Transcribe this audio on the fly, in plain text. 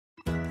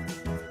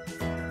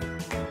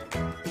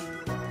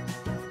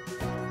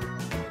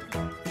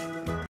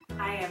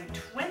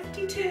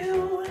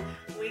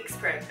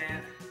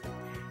pregnant,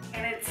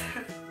 and it's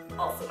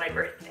also my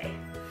birthday,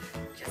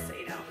 just so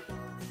you know.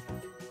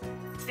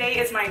 Today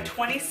is my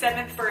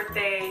 27th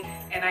birthday,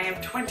 and I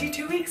am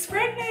 22 weeks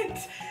pregnant.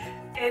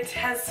 It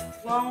has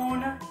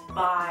flown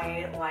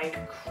by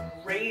like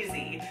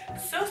crazy.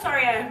 So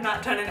sorry I have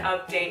not done an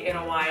update in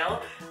a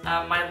while.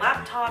 My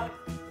laptop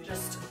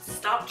just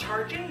stopped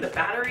charging, the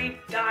battery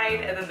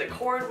died, and then the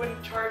cord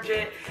wouldn't charge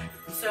it.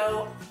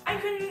 So I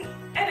couldn't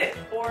edit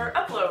or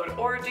upload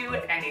or do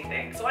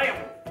anything. So I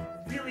am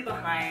really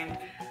behind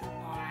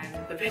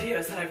on the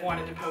videos that I've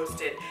wanted to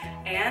post it.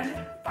 And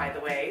by the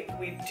way,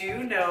 we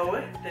do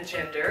know the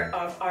gender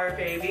of our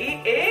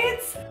baby.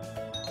 It's...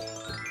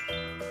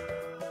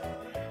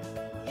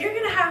 You're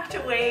gonna have to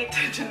wait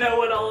to know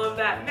what all of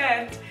that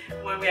meant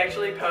when we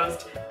actually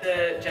post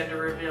the gender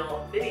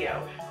reveal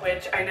video,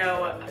 which I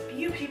know a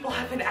few people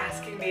have been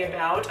asking me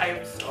about.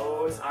 I'm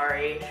so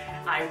sorry.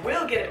 I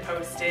will get it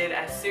posted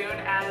as soon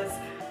as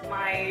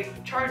my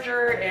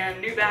charger and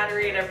new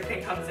battery and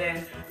everything comes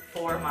in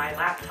for my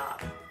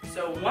laptop.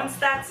 So once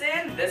that's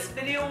in, this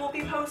video will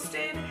be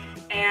posted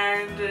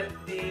and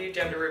the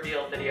gender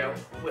reveal video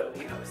will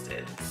be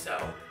posted. So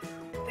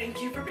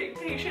thank you for being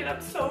patient.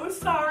 I'm so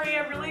sorry.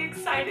 I'm really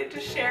excited to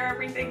share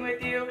everything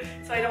with you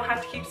so I don't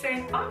have to keep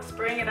saying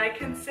offspring and I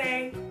can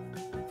say,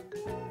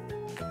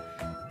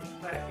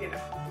 but you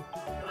know,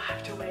 you'll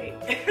have to wait.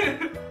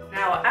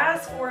 Now,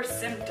 as for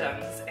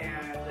symptoms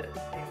and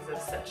things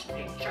of such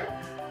nature,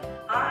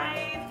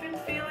 I've been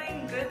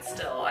feeling good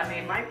still. I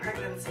mean, my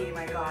pregnancy,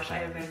 my gosh, I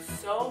have been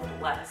so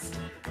blessed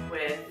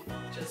with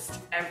just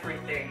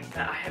everything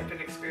that I have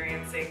been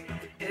experiencing.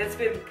 It has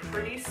been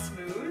pretty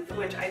smooth,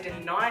 which I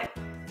did not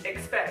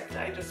expect.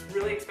 I just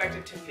really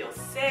expected to feel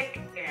sick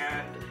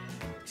and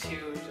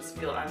to just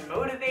feel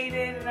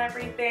unmotivated and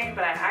everything,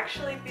 but I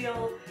actually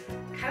feel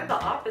kind of the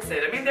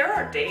opposite. I mean, there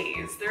are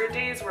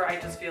days where I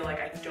just feel like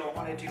I don't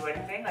want to do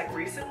anything. Like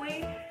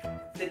recently,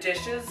 the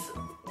dishes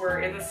were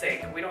in the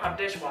sink. We don't have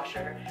a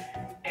dishwasher,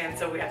 and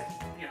so we have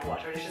to, you know,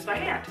 wash our dishes by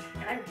hand.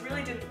 And I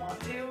really didn't want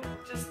to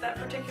just that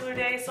particular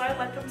day, so I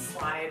let them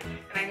slide.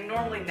 And I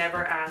normally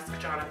never ask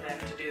Jonathan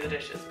to do the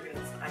dishes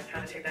because I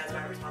kind of take that as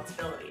my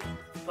responsibility.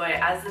 But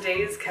as the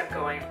days kept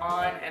going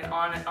on and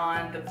on and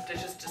on, the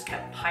dishes just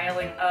kept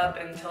piling up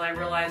until I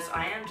realized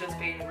I am just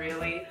being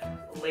really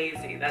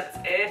lazy. That's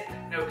it.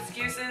 No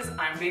excuses.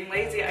 I'm being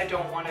lazy. I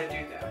don't want to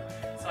do them.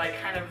 So I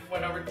kind of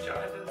went over to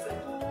Jonathan and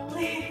said,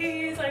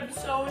 please, I'm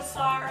so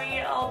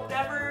sorry. I'll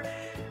never,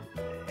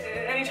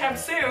 anytime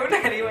soon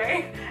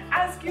anyway,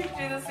 ask you to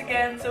do this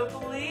again. So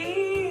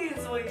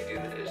please, will you do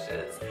the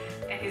dishes?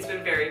 And he's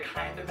been very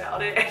kind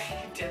about it, and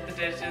he did the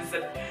dishes,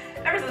 and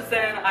ever since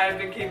then I've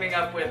been keeping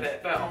up with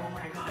it. But oh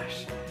my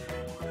gosh,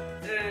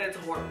 it's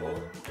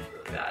horrible. It's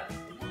really bad.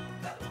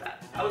 That was bad.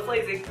 I was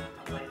lazy.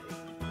 I'm lazy.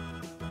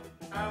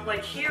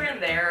 Like here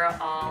and there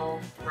I'll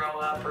throw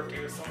up or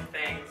do some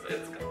things.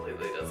 It's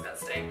completely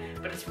disgusting,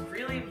 but it's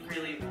really,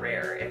 really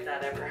rare if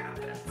that ever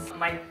happens.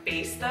 My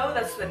face though,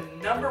 that's the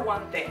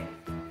 #1 thing.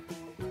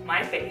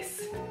 My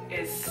face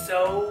is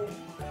so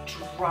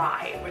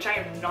dry, which I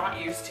am not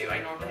used to. I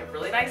normally have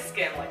really nice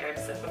skin, like I've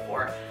said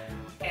before,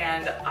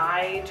 and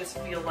I just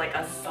feel like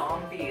a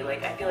zombie.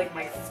 Like I feel like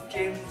my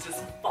skin's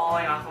just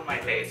falling off of my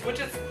face, which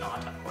it's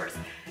not, of course.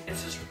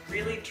 It's just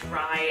really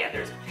dry, and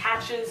there's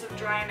patches of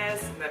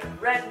dryness and then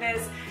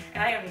redness,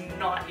 and I am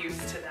not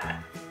used to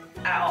that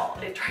at all.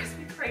 It drives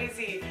me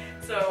crazy.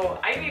 So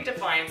I need to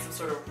find some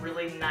sort of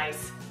really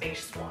nice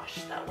face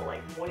wash that will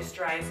like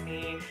moisturize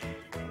me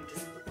and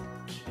just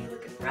keep me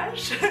looking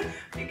fresh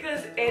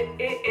because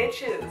it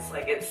itches.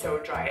 Like it's so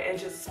dry. It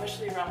itches,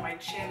 especially around my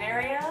chin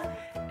area,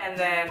 and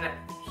then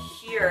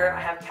here I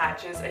have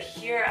patches.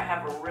 Here I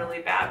have a really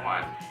bad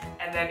one,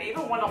 and then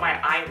even one on my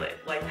eyelid.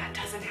 Like that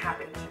doesn't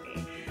happen to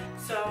me.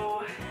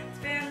 So it's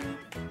been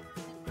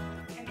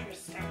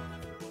interesting.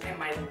 And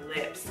my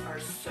lips are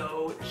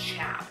so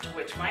chapped,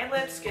 which my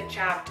lips get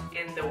chapped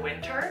in the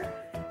winter,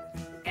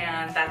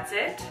 and that's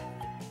it.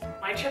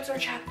 My chips are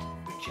chapped.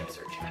 My chips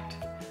are chapped.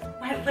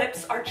 My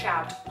lips are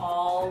chapped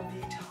all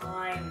the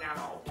time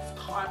now, just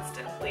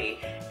constantly.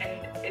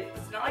 And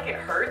it's not like it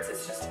hurts,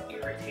 it's just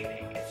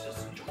irritating. It's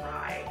just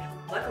dry.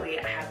 Luckily,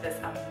 I have this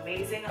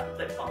amazing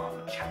lip balm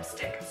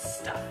chapstick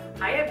stuff.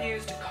 I have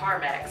used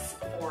Carmex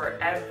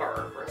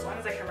forever, for as long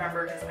as I can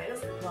remember, because I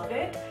just love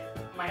it.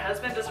 My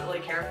husband doesn't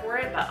really care for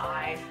it, but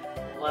I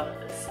love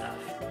this stuff.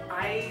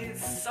 I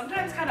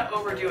sometimes kind of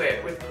overdo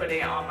it with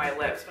putting it on my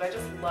lips, but I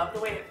just love the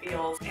way it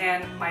feels,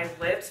 and my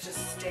lips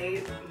just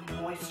stay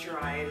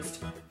moisturized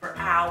for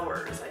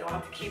hours. I don't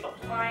have to keep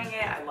applying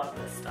it. I love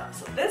this stuff.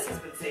 So this has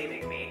been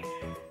saving me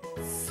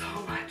so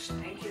much.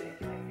 Thank you,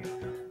 thank you, thank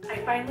you. I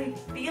finally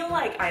feel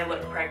like I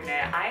look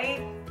pregnant.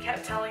 I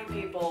kept telling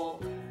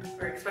people,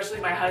 or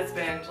especially my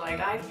husband, like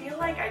I feel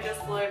like I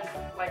just look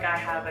like I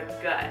have a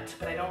gut,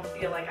 but I don't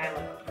feel like I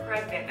look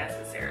pregnant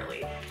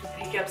necessarily.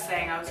 And he kept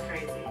saying I was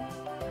crazy.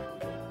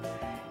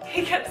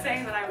 He kept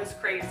saying that I was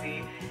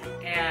crazy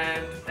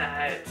and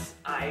that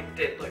I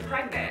did look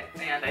pregnant,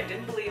 and I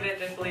didn't believe it,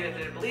 didn't believe it,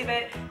 didn't believe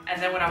it.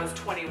 And then when I was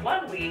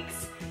 21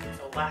 weeks,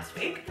 so last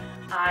week,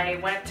 I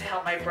went to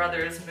help my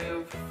brothers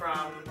move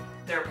from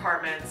their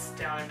apartments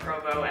down in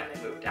Provo, and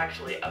they moved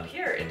actually up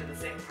here into the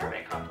same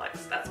apartment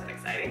complex. That's been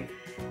exciting.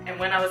 And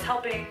when I was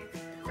helping,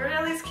 or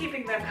at least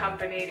keeping them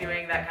company,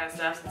 doing that kind of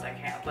stuff, since I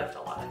can't lift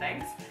a lot of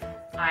things,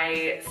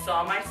 I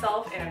saw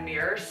myself in a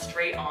mirror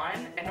straight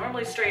on, and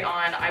normally straight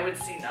on I would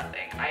see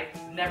nothing. I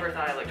never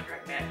thought I looked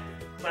pregnant,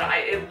 but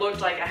it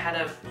looked like I had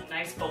a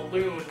nice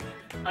balloon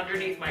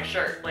underneath my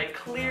shirt, like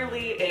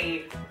clearly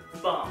a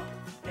bump.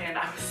 And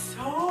I was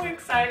so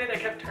excited, I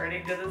kept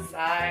turning to the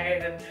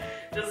side and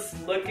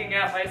just looking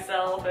at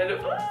myself, and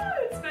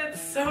it's been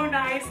so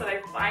nice that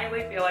I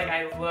finally feel like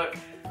I look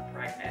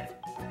pregnant.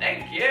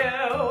 Thank you!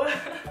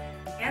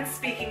 And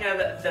speaking of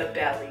the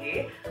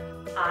belly,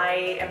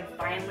 I am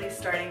finally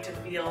starting to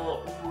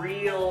feel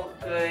real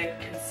good,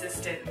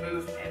 consistent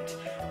movement.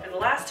 For the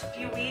last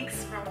few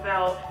weeks, from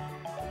about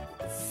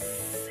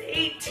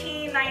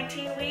 18,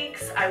 19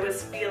 weeks, I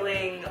was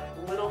feeling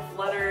little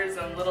flutters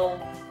and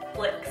little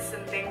flicks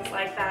and things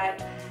like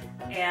that.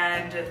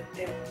 And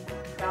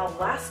about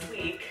last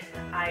week,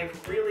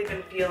 I've really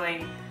been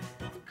feeling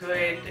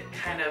good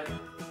kind of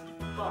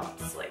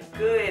bumps, like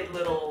good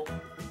little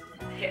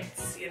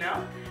hits, you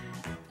know?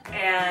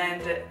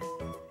 And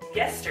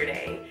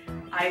yesterday,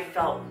 I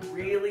felt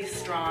really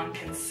strong,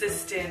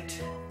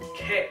 consistent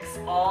kicks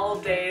all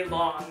day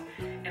long,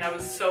 and I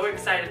was so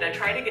excited. I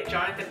tried to get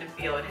Jonathan to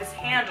feel it. His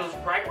hand was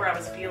right where I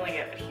was feeling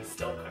it, but he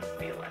still couldn't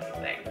feel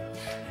anything.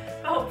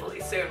 Hopefully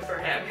soon for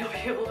him, he'll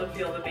be able to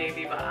feel the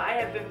baby, but I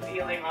have been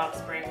feeling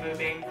offspring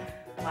moving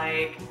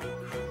like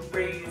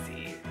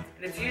crazy.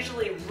 And it's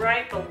usually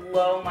right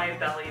below my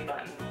belly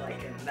button,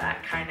 like in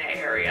that kind of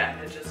area,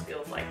 and it just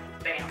feels like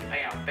bam,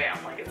 bam,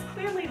 bam. Like it's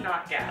clearly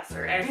not gas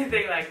or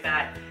anything like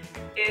that.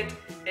 It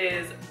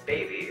is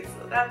baby.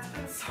 So that's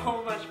been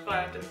so much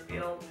fun to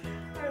feel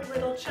our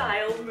little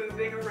child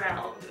moving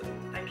around.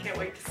 And I can't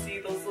wait to see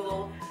those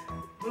little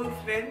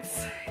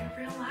movements in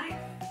real life.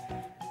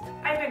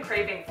 I've been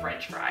craving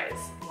French fries,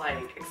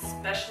 like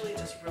especially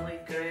just really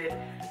good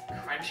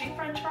crunchy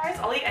French fries.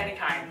 I'll eat any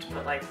kind,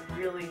 but like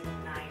really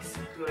nice,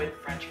 good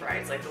French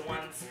fries, like the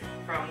ones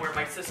from where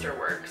my sister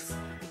works.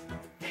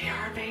 They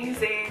are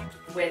amazing.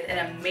 With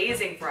an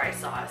amazing fry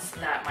sauce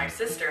that my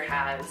sister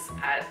has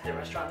at the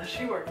restaurant that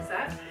she works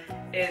at.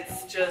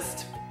 It's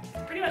just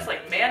pretty much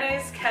like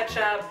mayonnaise,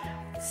 ketchup,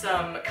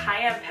 some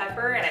cayenne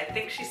pepper, and I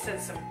think she said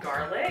some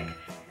garlic.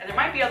 And there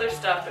might be other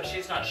stuff, but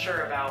she's not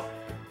sure about.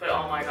 But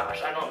oh my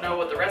gosh, I don't know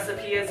what the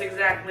recipe is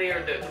exactly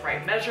or the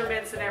right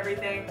measurements and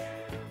everything,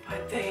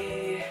 but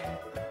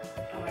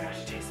oh my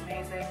gosh, it tastes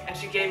amazing. And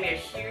she gave me a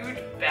huge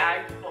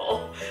bag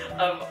full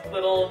of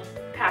little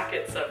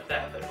packets of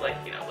them. They're like,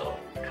 you know, little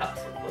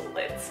cups with little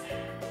lids.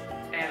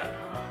 And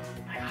oh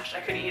my gosh, I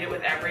could eat it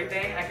with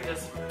everything. I could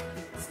just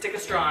stick a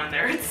straw in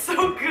there. It's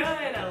so good,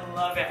 I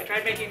love it. I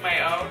tried making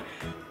my own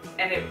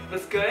and it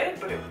was good,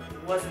 but it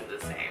wasn't the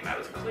same. I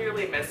was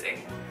clearly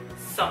missing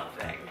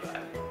something,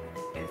 but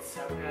it's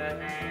so good,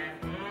 man.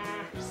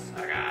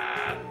 So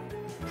good.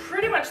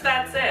 Pretty much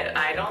that's it.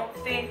 I don't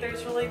think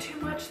there's really too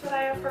much that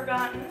I have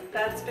forgotten.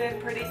 That's been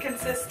pretty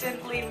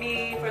consistently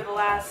me for the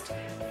last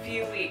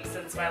few weeks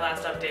since my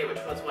last update, which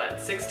was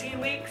what, 16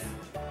 weeks?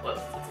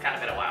 Well, it's kind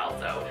of been a while,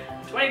 so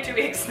 22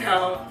 weeks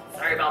now.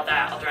 Sorry about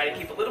that. I'll try to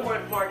keep a little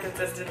more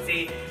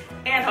consistency,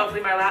 and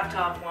hopefully my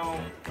laptop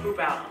won't poop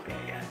out on me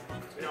again,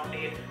 because we don't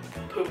need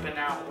pooping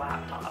out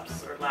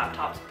laptops, or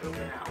laptops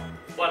pooping out.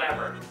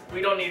 Whatever.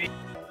 We don't need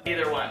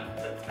either one.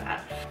 That's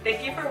bad.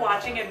 Thank you for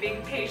watching and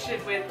being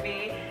patient with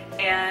me,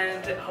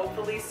 and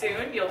hopefully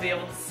soon you'll be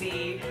able to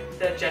see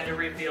the gender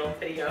reveal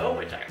video,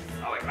 which I'm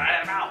so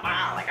excited about.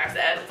 Wow, like I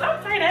said, I'm so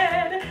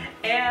excited.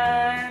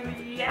 And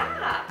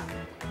yeah,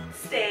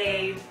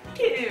 stay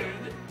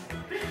tuned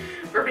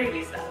for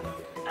baby stuff.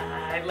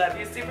 I love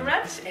you super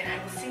much, and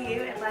I will see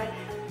you in my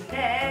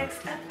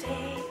next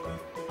update.